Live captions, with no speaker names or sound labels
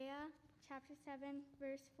chapter 7,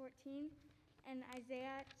 verse 14, and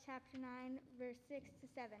Isaiah chapter 9, verse 6 to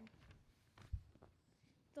 7.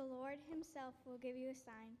 The Lord himself will give you a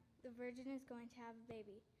sign. The virgin is going to have a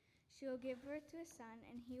baby. She will give birth to a son,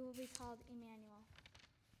 and he will be called Emmanuel.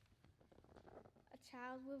 A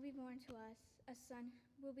child will be born to us. A son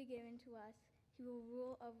will be given to us. He will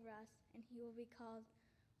rule over us, and he will be called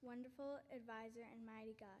Wonderful Advisor and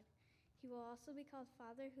Mighty God. He will also be called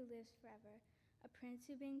Father who lives forever, a Prince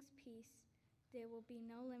who brings peace. There will be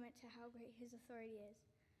no limit to how great his authority is.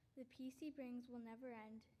 The peace he brings will never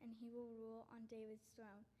end, and he will rule on David's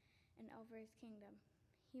throne and over his kingdom.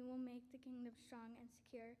 He will make the kingdom strong and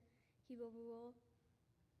secure. His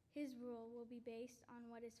rule will be based on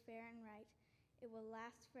what is fair and right. It will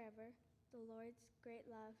last forever. The Lord's great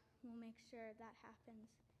love will make sure that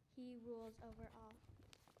happens. He rules over all.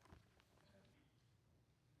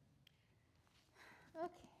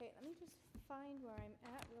 Okay, let me just find where I'm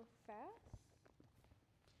at real fast.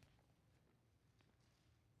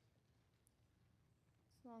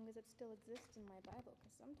 As long as it still exists in my Bible,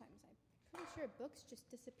 because sometimes I'm pretty sure books just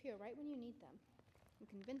disappear right when you need them. I'm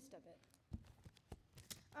convinced of it.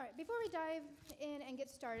 All right, before we dive in and get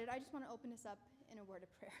started, I just want to open this up in a word of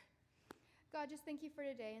prayer. God, just thank you for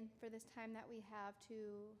today and for this time that we have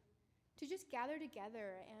to just gather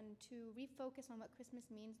together and to refocus on what Christmas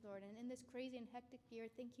means, Lord. And in this crazy and hectic year,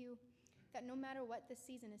 thank you that no matter what, this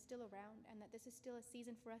season is still around and that this is still a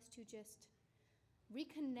season for us to just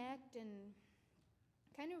reconnect and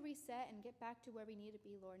kind of reset and get back to where we need to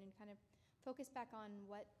be, Lord, and kind of focus back on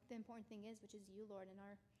what the important thing is, which is you, Lord, and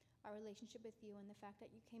our relationship with you and the fact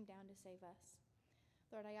that you came down to save us.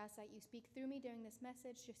 Lord, I ask that you speak through me during this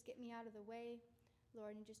message. Just get me out of the way,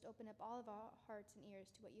 Lord, and just open up all of our hearts and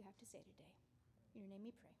ears to what you have to say today. In your name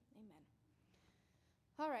we pray. Amen.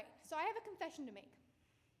 All right, so I have a confession to make.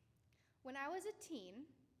 When I was a teen,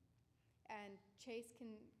 and Chase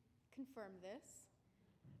can confirm this,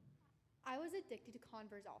 I was addicted to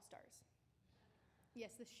Converse All-Stars.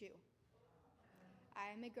 Yes, the shoe.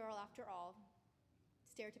 I am a girl after all.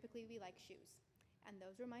 Stereotypically, we like shoes, and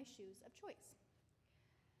those were my shoes of choice.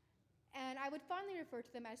 And I would fondly refer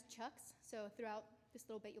to them as Chucks, so throughout this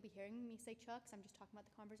little bit you'll be hearing me say Chucks. I'm just talking about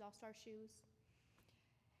the Converse All-Star shoes.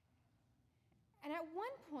 And at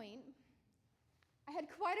one point, I had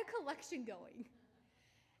quite a collection going.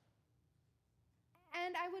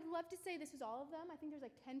 And I would love to say this was all of them. I think there's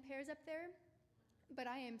like 10 pairs up there, but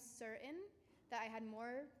I am certain that I had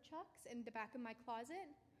more Chucks in the back of my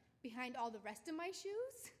closet behind all the rest of my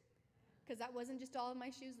shoes, because that wasn't just all of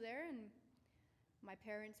my shoes there, and my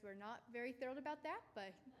parents were not very thrilled about that,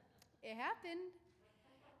 but it happened.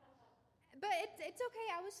 But it's okay,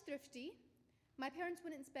 I was thrifty. My parents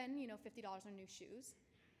wouldn't spend, $50 on new shoes,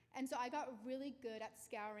 and so I got really good at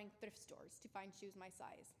scouring thrift stores to find shoes my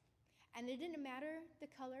size. And it didn't matter the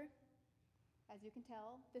color, as you can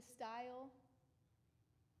tell, the style,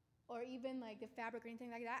 or even like the fabric or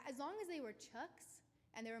anything like that. As long as they were Chucks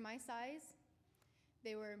and they were my size,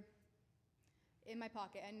 they were in my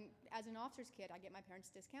pocket. And as an officer's kid, I get my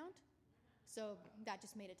parents' discount. So that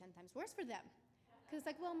just made it 10 times worse for them. Because it's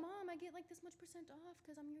like, well, Mom, I get like this much % off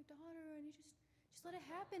because I'm your daughter, and you just let it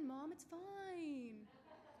happen, Mom, it's fine.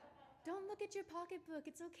 Don't look at your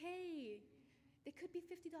pocketbook, it's okay. They could be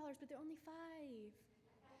 $50, but they're only $5.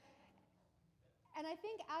 And I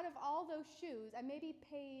think out of all those shoes, I maybe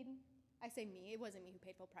paid, I say me, it wasn't me who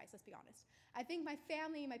paid full price, let's be honest. I think my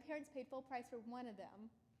family, my parents paid full price for one of them,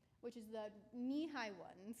 which is the knee-high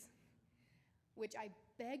ones, which I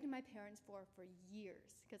begged my parents for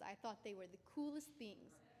years because I thought they were the coolest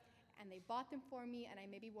things. And they bought them for me, and I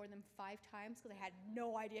maybe wore them 5 times because I had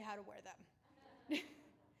no idea how to wear them.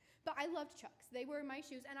 But I loved Chucks. They were my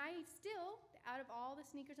shoes, and I still, out of all the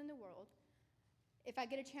sneakers in the world, if I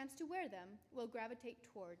get a chance to wear them, will gravitate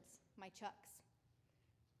towards my Chucks.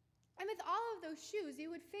 And with all of those shoes,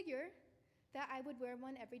 you would figure that I would wear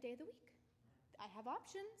one every day of the week. I have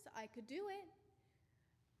options. I could do it.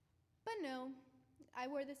 But no, I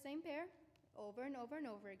wore the same pair over and over and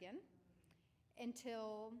over again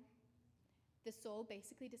until the sole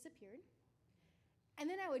basically disappeared. And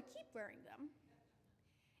then I would keep wearing them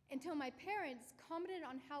until my parents commented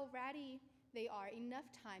on how ratty they are enough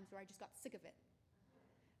times where I just got sick of it.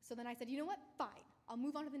 So then I said, you know what? Fine. I'll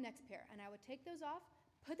move on to the next pair. And I would take those off,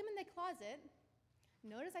 put them in the closet.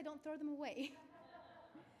 Notice I don't throw them away.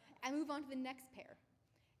 And move on to the next pair,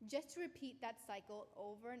 just to repeat that cycle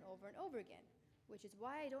over and over and over again, which is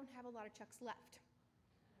why I don't have a lot of Chucks left.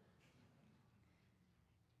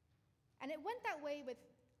 And it went that way with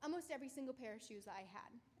almost every single pair of shoes that I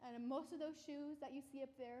had. And most of those shoes that you see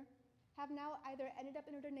up there have now either ended up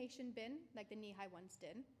in a donation bin, like the knee-high ones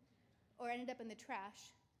did, or ended up in the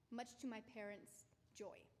trash, much to my parents'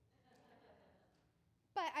 joy.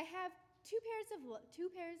 But I have two pairs of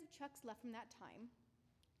Chucks left from that time.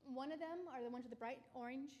 One of them are the ones with the bright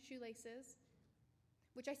orange shoelaces,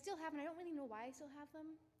 which I still have, and I don't really know why I still have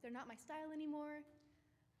them. They're not my style anymore,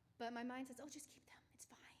 but my mind says, oh, just keep them, it's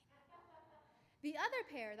fine. The other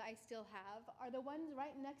pair that I still have are the ones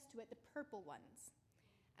right next to it, the purple ones.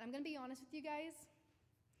 And I'm gonna be honest with you guys,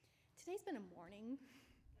 today's been a morning.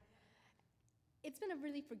 It's been a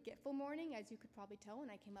really forgetful morning, as you could probably tell when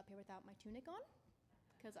I came up here without my tunic on,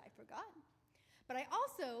 because I forgot. But I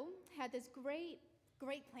also had this great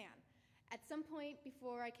plan. At some point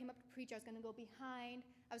before I came up to preach, I was gonna go behind,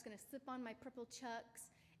 I was gonna slip on my purple Chucks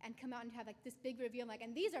and come out and have like this big reveal, like,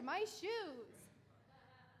 and these are my shoes.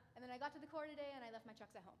 And then I got to the core today and I left my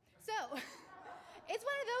Chucks at home. So, it's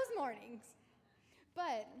one of those mornings.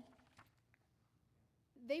 But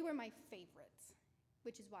they were my favorites,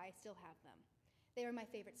 which is why I still have them. They were my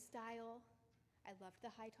favorite style. I loved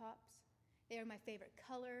the high tops. They were my favorite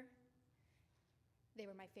color. They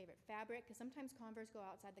were my favorite fabric, because sometimes Converse go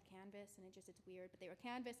outside the canvas and it's weird, but they were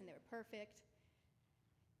canvas and they were perfect.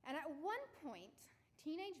 And at one point,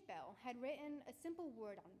 Teenage Belle had written a simple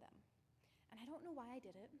word on them. And I don't know why I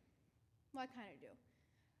did it. Well, I kind of do.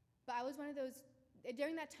 But I was one of those,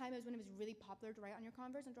 during that time, it was when it was really popular to write on your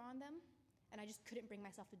Converse and draw on them, and I just couldn't bring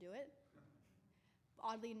myself to do it.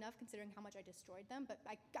 Oddly enough, considering how much I destroyed them, but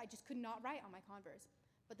I just could not write on my Converse.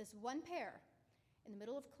 But this one pair, in the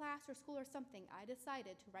middle of class or school or something, I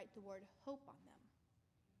decided to write the word hope on them.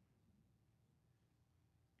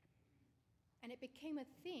 And it became a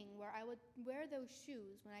thing where I would wear those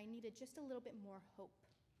shoes when I needed just a little bit more hope.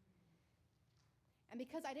 And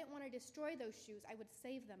because I didn't want to destroy those shoes, I would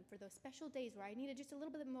save them for those special days where I needed just a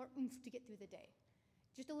little bit more oomph to get through the day.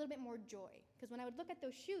 Just a little bit more joy. Because when I would look at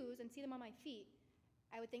those shoes and see them on my feet,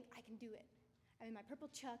 I would think, I can do it. I'm in my purple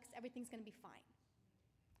Chucks, everything's gonna be fine.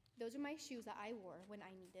 Those are my shoes that I wore when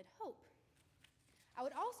I needed hope. I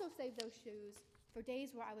would also save those shoes for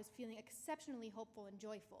days where I was feeling exceptionally hopeful and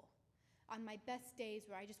joyful. On my best days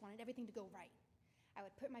where I just wanted everything to go right. I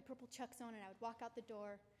would put my purple Chucks on and I would walk out the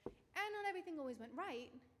door, and not everything always went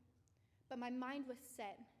right, but my mind was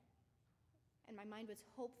set and my mind was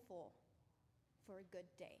hopeful for a good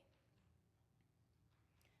day.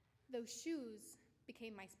 Those shoes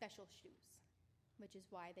became my special shoes, which is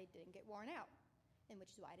why they didn't get worn out, and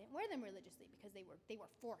which is why I didn't wear them religiously, because they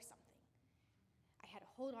were for something. I had to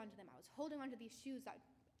hold on to them. I was holding on to these shoes that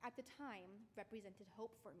at the time represented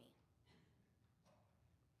hope for me.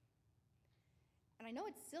 And I know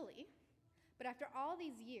it's silly, but after all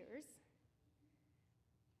these years,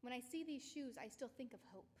 when I see these shoes, I still think of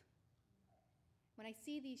hope. When I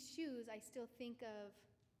see these shoes, I still think of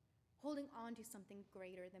holding on to something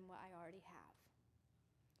greater than what I already have.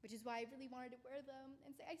 Which is why I really wanted to wear them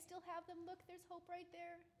and say, I still have them, look, there's hope right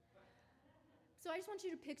there. So I just want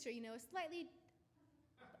you to picture, a slightly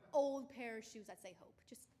old pair of shoes that say hope.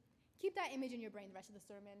 Just keep that image in your brain the rest of the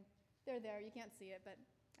sermon. They're there, you can't see it, but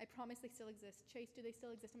I promise they still exist. Chase, do they still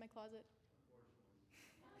exist in my closet?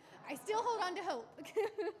 I still hold on to hope.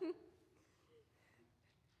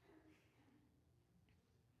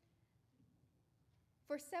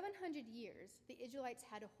 For 700 years, the Israelites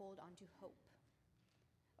had to hold on to hope,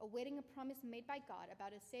 awaiting a promise made by God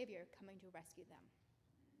about a Savior coming to rescue them.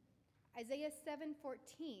 Isaiah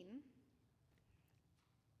 7:14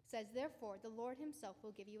 says, therefore, the Lord himself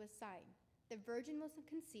will give you a sign. The virgin will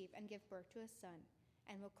conceive and give birth to a son,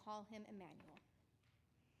 and will call him Emmanuel.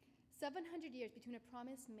 700 years between a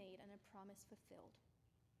promise made and a promise fulfilled.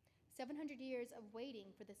 700 years of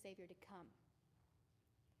waiting for the Savior to come.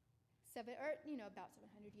 About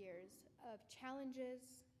 700 years of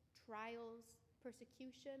challenges, trials,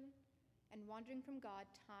 persecution, and wandering from God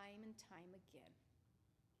time and time again.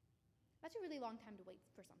 That's a really long time to wait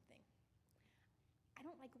for something. I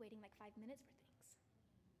don't like waiting like 5 minutes for things.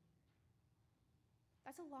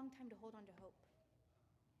 That's a long time to hold on to hope.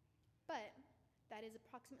 But that is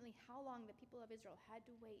approximately how long the people of Israel had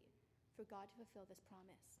to wait for God to fulfill this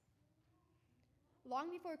promise.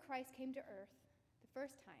 Long before Christ came to earth the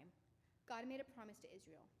first time, God made a promise to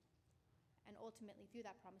Israel, and ultimately through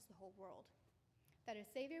that promise the whole world, that a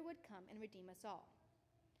Savior would come and redeem us all.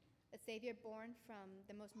 A Savior born from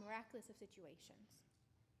the most miraculous of situations,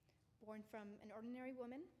 born from an ordinary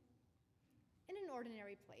woman in an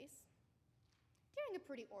ordinary place during a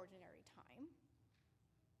pretty ordinary time,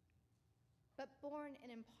 but born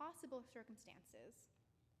in impossible circumstances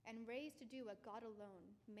and raised to do what God alone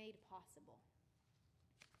made possible.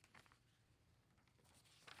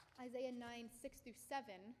 Isaiah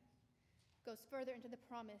 9:6-7 goes further into the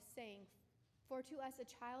promise, saying, For to us a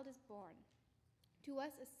child is born, to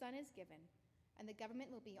us a son is given, and the government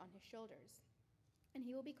will be on his shoulders. And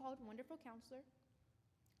he will be called Wonderful Counselor,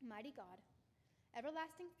 Mighty God,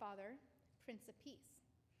 Everlasting Father, Prince of Peace.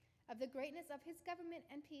 Of the greatness of his government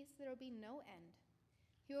and peace there will be no end.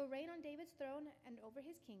 He will reign on David's throne and over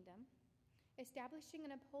his kingdom, establishing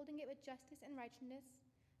and upholding it with justice and righteousness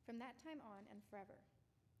from that time on and forever.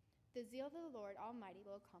 The zeal of the Lord Almighty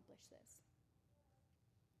will accomplish this.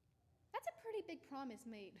 That's a pretty big promise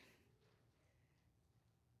made.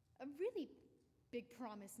 A really big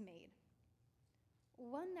promise made.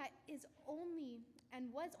 One that is only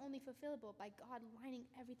and was only fulfillable by God lining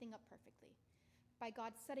everything up perfectly, by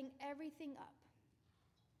God setting everything up.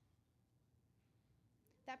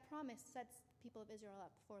 That promise sets the people of Israel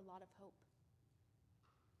up for a lot of hope.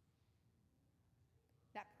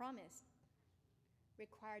 That promise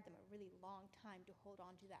required them a really long time to hold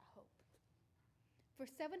on to that hope. For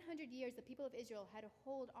 700 years, the people of Israel had to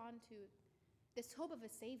hold on to this hope of a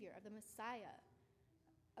Savior, of the Messiah,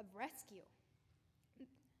 of rescue.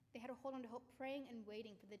 They had to hold on to hope, praying and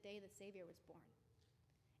waiting for the day the Savior was born.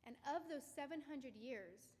 And of those 700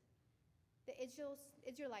 years, the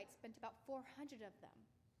Israelites spent about 400 of them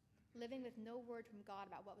living with no word from God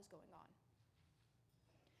about what was going on.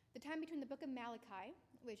 The time between the book of Malachi,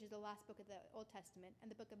 which is the last book of the Old Testament, and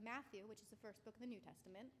the book of Matthew, which is the first book of the New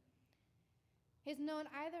Testament, is known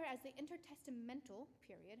either as the intertestamental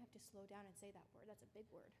period. I have to slow down and say that word. That's a big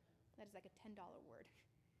word. That is like a $10 word.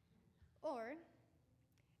 Or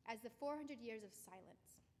as the 400 years of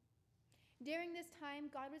silence. During this time,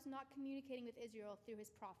 God was not communicating with Israel through his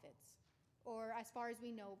prophets, or as far as we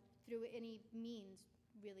know, through any means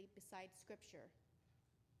really besides Scripture.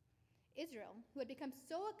 Israel, who had become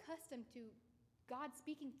so accustomed to God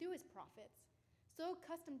speaking through his prophets, so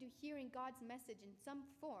accustomed to hearing God's message in some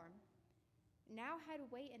form, now had to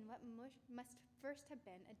wait in what must first have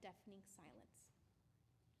been a deafening silence.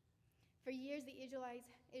 For years, the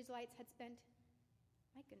Israelites had spent,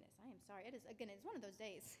 my goodness, I am sorry, it's one of those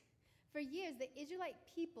days. For years, the Israelite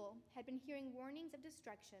people had been hearing warnings of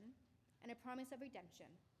destruction and a promise of redemption,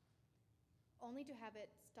 only to have it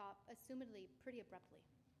stop, assumedly pretty abruptly.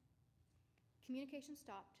 Communication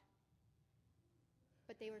stopped,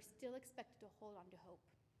 but they were still expected to hold on to hope.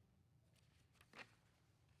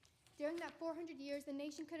 During that 400 years, the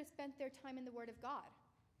nation could have spent their time in the Word of God,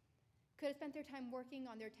 could have spent their time working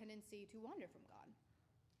on their tendency to wander from God,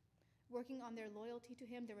 working on their loyalty to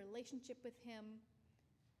him, their relationship with him.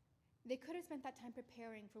 They could have spent that time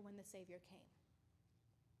preparing for when the Savior came.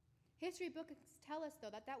 History books tell us, though,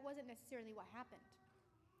 that that wasn't necessarily what happened.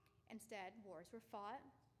 Instead, wars were fought.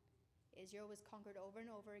 Israel was conquered over and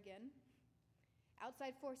over again.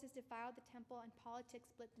 Outside forces defiled the temple, and politics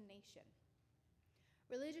split the nation.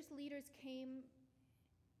 Religious leaders came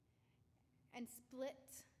and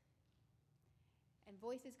split, and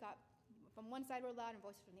voices got from one side were loud and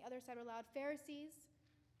voices from the other side were loud. Pharisees,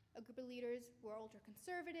 a group of leaders, were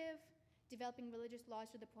ultra-conservative, developing religious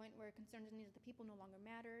laws to the point where concerns and needs of the people no longer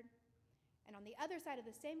mattered. And on the other side of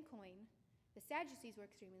the same coin, the Sadducees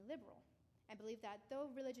were extremely liberal and believed that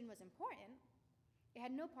though religion was important, it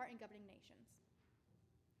had no part in governing nations.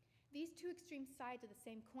 These two extreme sides of the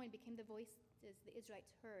same coin became the voices the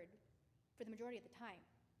Israelites heard for the majority of the time.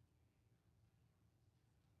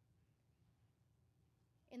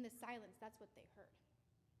 In the silence, that's what they heard.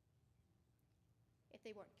 If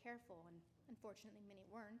they weren't careful, and unfortunately many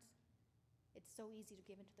weren't, it's so easy to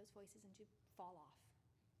give into those voices and to fall off,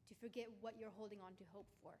 to forget what you're holding on to hope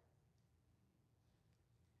for.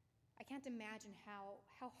 I can't imagine how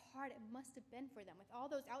hard it must have been for them with all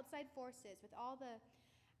those outside forces, with all the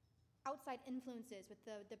outside influences, with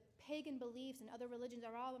the pagan beliefs and other religions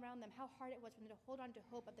are all around them, how hard it was for them to hold on to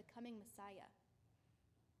hope of the coming Messiah.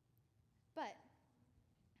 But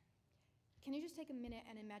can you just take a minute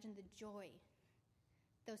and imagine the joy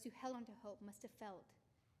those who held on to hope must have felt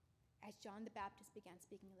as John the Baptist began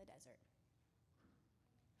speaking in the desert?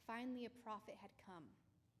 Finally, a prophet had come.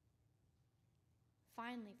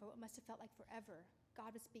 Finally, for what must have felt like forever,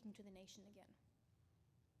 God was speaking to the nation again.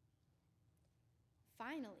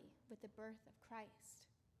 Finally, with the birth of Christ,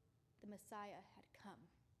 the Messiah had come.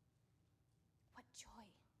 What joy!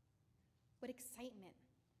 What excitement!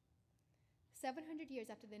 700 years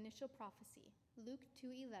after the initial prophecy, Luke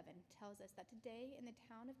 2:11 tells us that today in the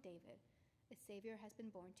town of David, a Savior has been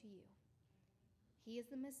born to you. He is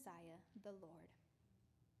the Messiah, the Lord.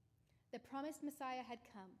 The promised Messiah had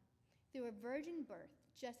come through a virgin birth,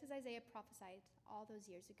 just as Isaiah prophesied all those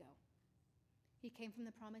years ago. He came from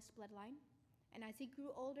the promised bloodline, and as he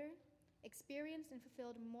grew older, experienced and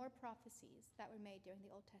fulfilled more prophecies that were made during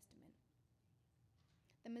the Old Testament.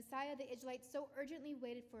 The Messiah the Israelites so urgently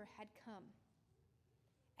waited for had come,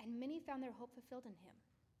 and many found their hope fulfilled in him.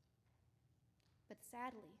 But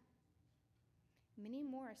sadly, many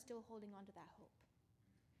more are still holding on to that hope,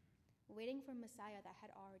 waiting for a Messiah that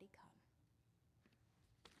had already come.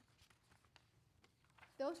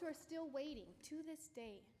 Those who are still waiting to this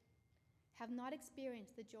day have not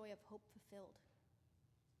experienced the joy of hope fulfilled.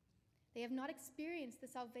 They have not experienced the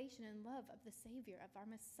salvation and love of the Savior, of our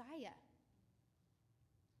Messiah.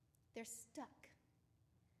 They're stuck,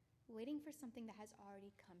 waiting for something that has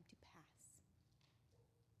already come to pass.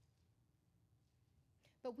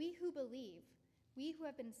 But we who believe, we who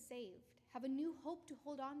have been saved, have a new hope to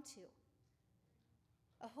hold on to,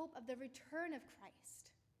 a hope of the return of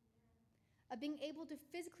Christ, of being able to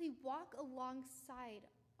physically walk alongside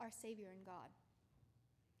our Savior and God.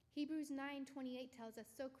 Hebrews 9:28 tells us,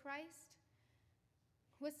 "So Christ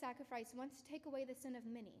was sacrificed once to take away the sin of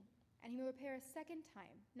many, and he will appear a second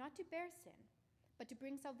time, not to bear sin, but to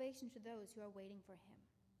bring salvation to those who are waiting for him."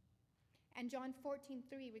 And John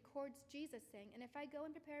 14:3 records Jesus saying, "And if I go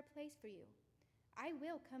and prepare a place for you, I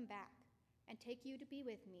will come back and take you to be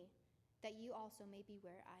with me, that you also may be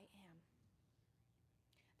where I am."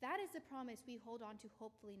 That is the promise we hold on to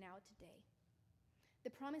hopefully now today. The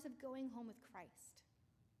promise of going home with Christ.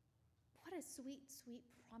 What a sweet, sweet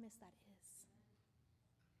promise that is.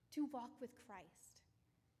 To walk with Christ.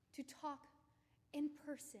 To talk in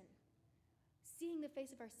person, seeing the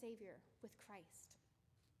face of our Savior with Christ.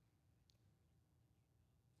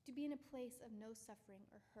 To be in a place of no suffering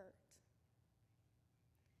or hurt.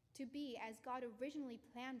 To be as God originally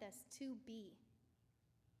planned us to be,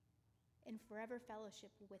 in forever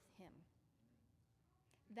fellowship with him.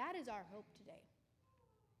 That is our hope today.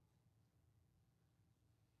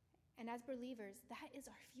 And as believers, that is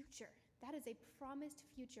our future. That is a promised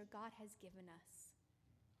future God has given us,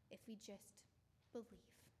 if we just believe.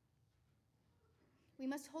 We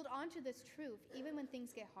must hold on to this truth even when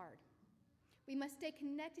things get hard. We must stay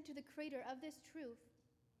connected to the creator of this truth,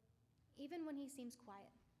 even when he seems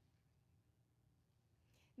quiet.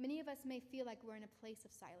 Many of us may feel like we're in a place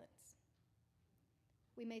of silence.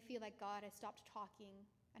 We may feel like God has stopped talking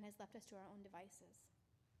and has left us to our own devices.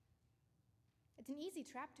 It's an easy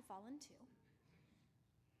trap to fall into,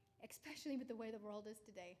 especially with the way the world is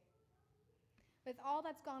today. With all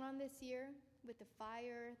that's gone on this year, with the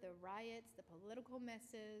fire, the riots, the political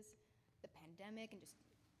messes, the pandemic, and just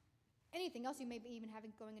anything else you may be even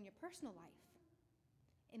having going in your personal life,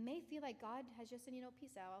 it may feel like God has just said,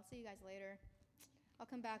 peace out, I'll see you guys later. I'll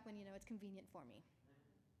come back when, it's convenient for me.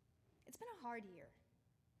 It's been a hard year.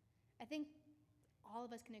 I think all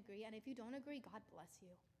of us can agree, and if you don't agree, God bless you.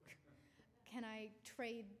 Can I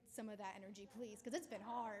trade some of that energy, please? Because it's been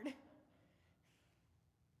hard.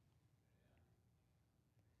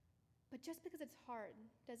 But just because it's hard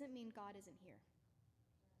doesn't mean God isn't here.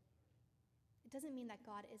 It doesn't mean that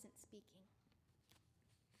God isn't speaking.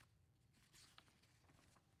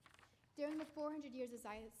 During the 400 years of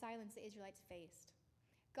silence the Israelites faced,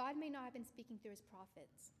 God may not have been speaking through his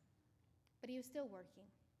prophets, but he was still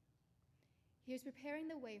working. He was preparing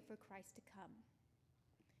the way for Christ to come.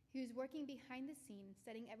 He was working behind the scenes,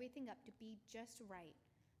 setting everything up to be just right,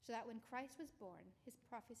 so that when Christ was born, his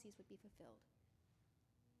prophecies would be fulfilled.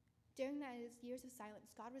 During those years of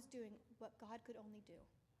silence, God was doing what God could only do.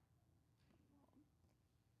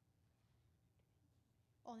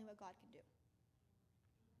 Only what God could do.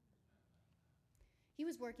 He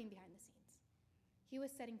was working behind the scenes. He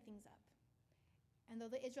was setting things up. And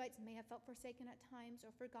though the Israelites may have felt forsaken at times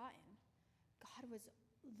or forgotten, God was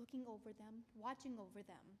looking over them, watching over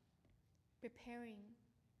them, preparing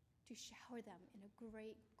to shower them in a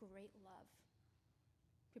great, great love,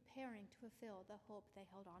 preparing to fulfill the hope they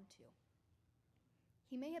held on to.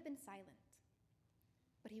 He may have been silent,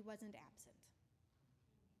 but he wasn't absent.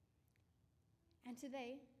 And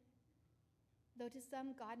today, though to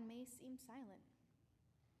some God may seem silent,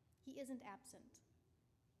 he isn't absent.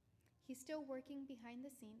 He's still working behind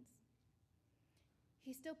the scenes.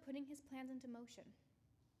 He's still putting his plans into motion.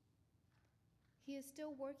 He is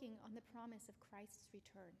still working on the promise of Christ's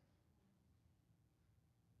return.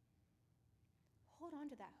 Hold on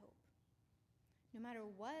to that hope. No matter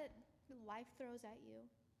what life throws at you,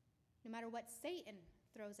 no matter what Satan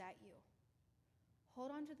throws at you, hold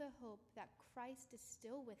on to the hope that Christ is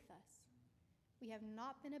still with us. We have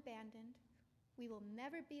not been abandoned. We will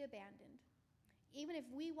never be abandoned. Even if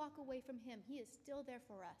we walk away from him, he is still there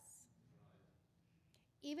for us.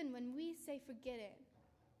 Even when we say forget it,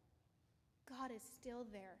 God is still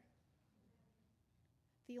there.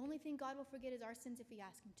 The only thing God will forget is our sins if we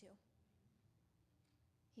ask him to.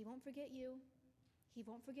 He won't forget you. He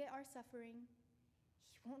won't forget our suffering.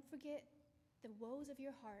 He won't forget the woes of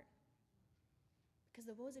your heart, because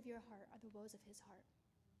the woes of your heart are the woes of his heart.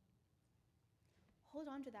 Hold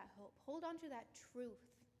on to that hope. Hold on to that truth.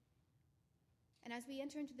 And as we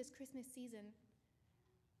enter into this Christmas season,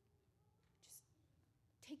 just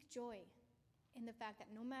take joy in the fact that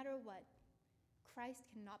no matter what, Christ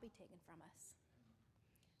cannot be taken from us.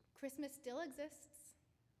 Christmas still exists.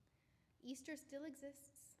 Easter still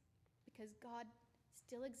exists, because God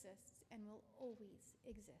still exists and will always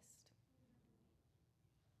exist.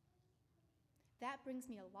 That brings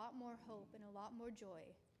me a lot more hope and a lot more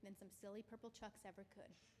joy than some silly purple chucks ever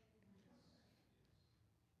could.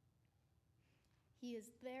 He is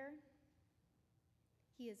there.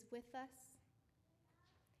 He is with us.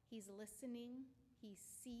 He's listening. He's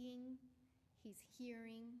seeing. He's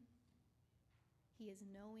hearing. He is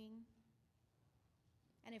knowing.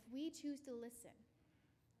 And if we choose to listen,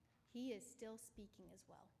 he is still speaking as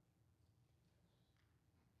well.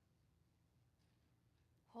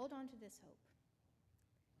 Hold on to this hope.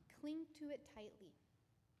 Cling to it tightly.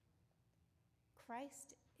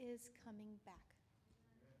 Christ is coming back.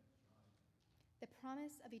 The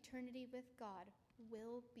promise of eternity with God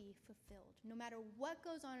will be fulfilled. No matter what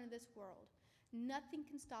goes on in this world, nothing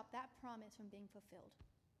can stop that promise from being fulfilled.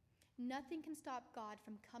 Nothing can stop God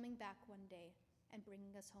from coming back one day and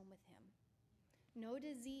bringing us home with him. No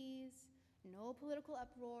disease, no political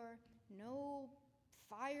uproar, no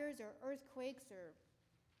fires or earthquakes or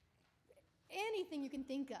anything you can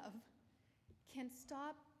think of can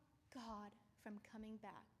stop God from coming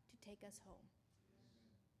back to take us home.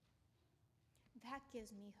 That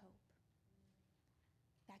gives me hope.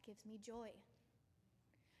 That gives me joy.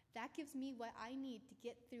 That gives me what I need to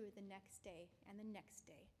get through the next day and the next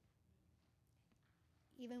day,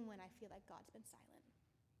 even when I feel like God's been silent.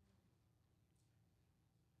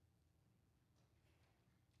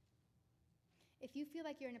 If you feel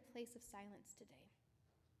like you're in a place of silence today,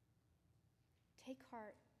 take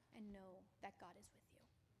heart and know that God is with you.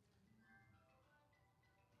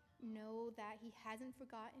 Know that he hasn't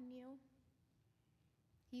forgotten you.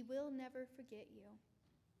 He will never forget you.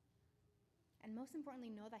 And most importantly,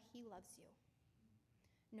 know that he loves you.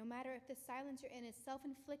 No matter if the silence you're in is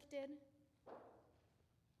self-inflicted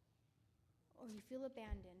or you feel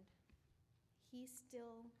abandoned, he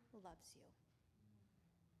still loves you.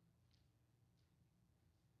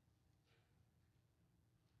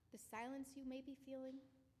 The silence you may be feeling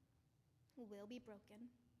will be broken,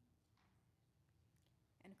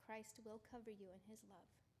 and Christ will cover you in his love,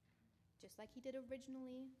 just like he did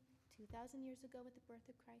originally 2,000 years ago with the birth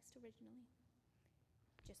of Christ originally,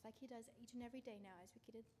 just like he does each and every day now as we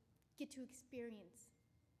get to experience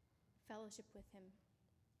fellowship with him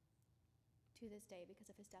to this day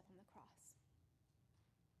because of his death on the cross.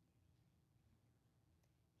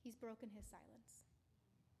 He's broken his silence.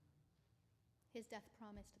 His death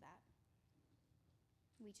promised that.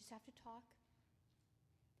 We just have to talk,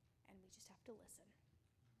 and we just have to listen.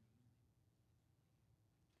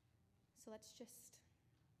 So let's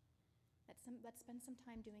spend some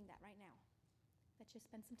time doing that right now. Let's just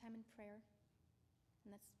spend some time in prayer,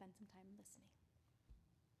 and let's spend some time listening.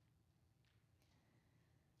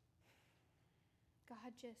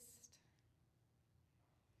 God, just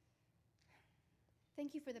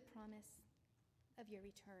thank you for the promise of your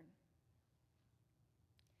return.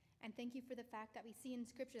 And thank you for the fact that we see in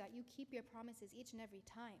Scripture that you keep your promises each and every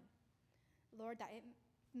time. Lord, that it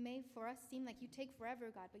may for us seem like you take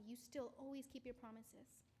forever, God, but you still always keep your promises.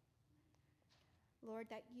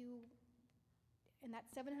 Lord, that you, in that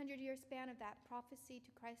 700-year span of that prophecy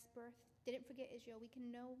to Christ's birth, didn't forget Israel. We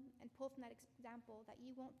can know and pull from that example that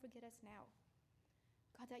you won't forget us now.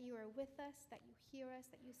 God, that you are with us, that you hear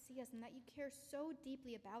us, that you see us, and that you care so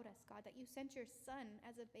deeply about us, God, that you sent your son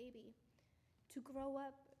as a baby to grow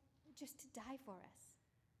up just to die for us.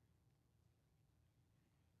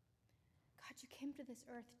 God, you came to this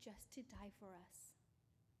earth just to die for us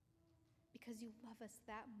because you love us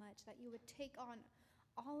that much, that you would take on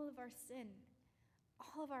all of our sin,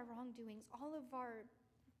 all of our wrongdoings, all of our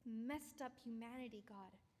messed up humanity,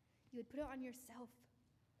 God. You would put it on yourself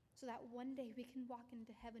so that one day we can walk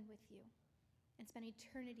into heaven with you and spend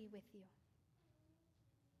eternity with you.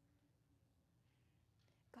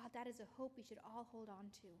 God, that is a hope we should all hold on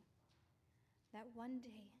to. That one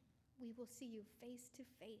day we will see you face to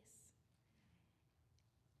face.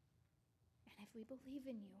 And if we believe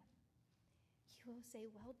in you, you will say,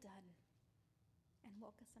 well done, and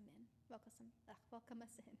welcome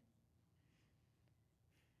us in.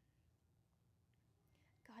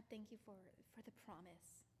 God, thank you for the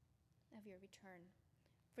promise of your return,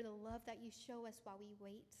 for the love that you show us while we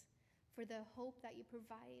wait, for the hope that you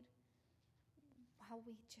provide how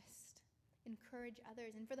we just encourage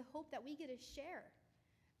others, and for the hope that we get to share,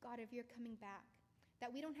 God, of your coming back, that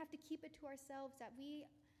we don't have to keep it to ourselves, that we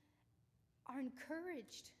are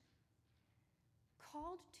encouraged,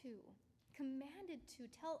 called to, commanded to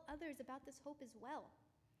tell others about this hope as well.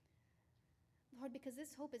 Lord, because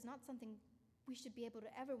this hope is not something we should be able to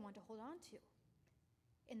ever want to hold on to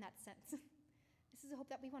in that sense. This is a hope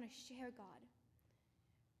that we want to share, God.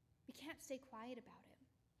 We can't stay quiet about it.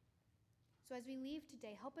 So as we leave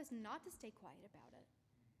today, help us not to stay quiet about it.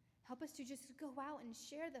 Help us to just go out and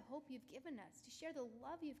share the hope you've given us, to share the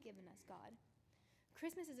love you've given us, God.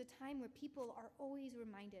 Christmas is a time where people are always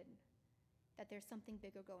reminded that there's something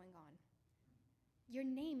bigger going on. Your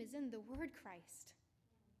name is in the word Christ.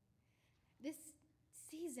 This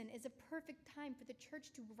season is a perfect time for the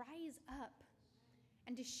church to rise up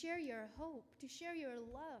and to share your hope, to share your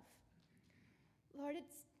love. Lord,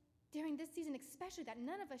 it's during this season especially that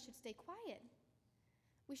none of us should stay quiet.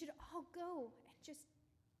 We should all go and just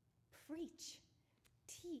preach,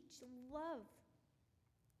 teach, love,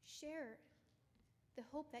 share the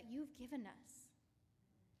hope that you've given us.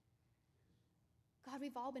 God,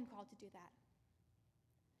 we've all been called to do that.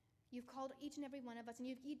 You've called each and every one of us, and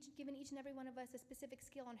you've given each and every one of us a specific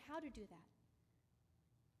skill on how to do that.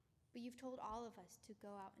 But you've told all of us to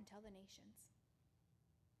go out and tell the nations.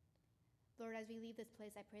 Lord, as we leave this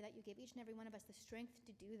place, I pray that you give each and every one of us the strength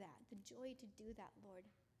to do that, the joy to do that, Lord,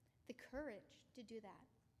 the courage to do that.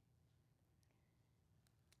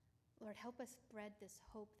 Lord, help us spread this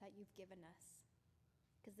hope that you've given us,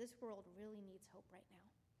 because this world really needs hope right now.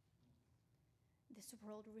 This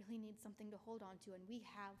world really needs something to hold on to, and we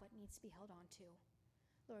have what needs to be held on to.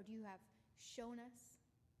 Lord, you have shown us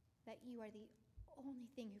that you are the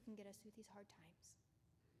only thing who can get us through these hard times.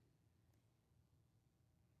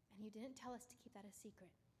 And you didn't tell us to keep that a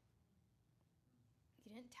secret.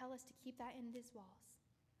 You didn't tell us to keep that in these walls.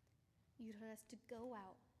 You told us to go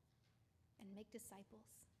out and make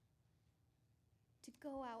disciples, to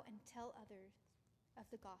go out and tell others of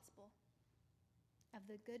the gospel, of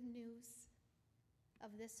the good news,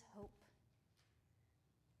 of this hope.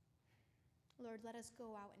 Lord, let us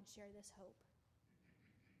go out and share this hope.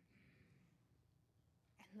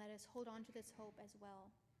 And let us hold on to this hope as well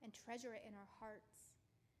and treasure it in our hearts.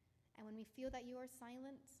 And when we feel that you are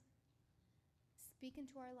silent, speak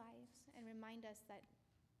into our lives and remind us that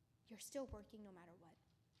you're still working no matter what.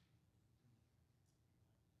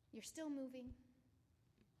 You're still moving.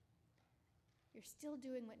 You're still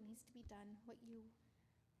doing what needs to be done, what you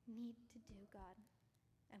need to do, God.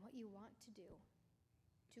 And what you want to do,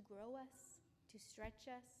 to grow us, to stretch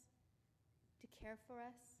us, to care for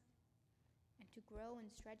us, and to grow and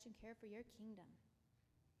stretch and care for your kingdom.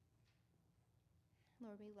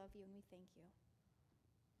 Lord, we love you and we thank you.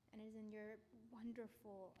 And it is in your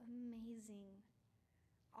wonderful, amazing,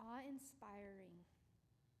 awe-inspiring,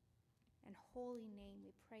 and holy name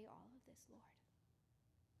we pray all of this, Lord.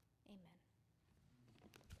 Amen.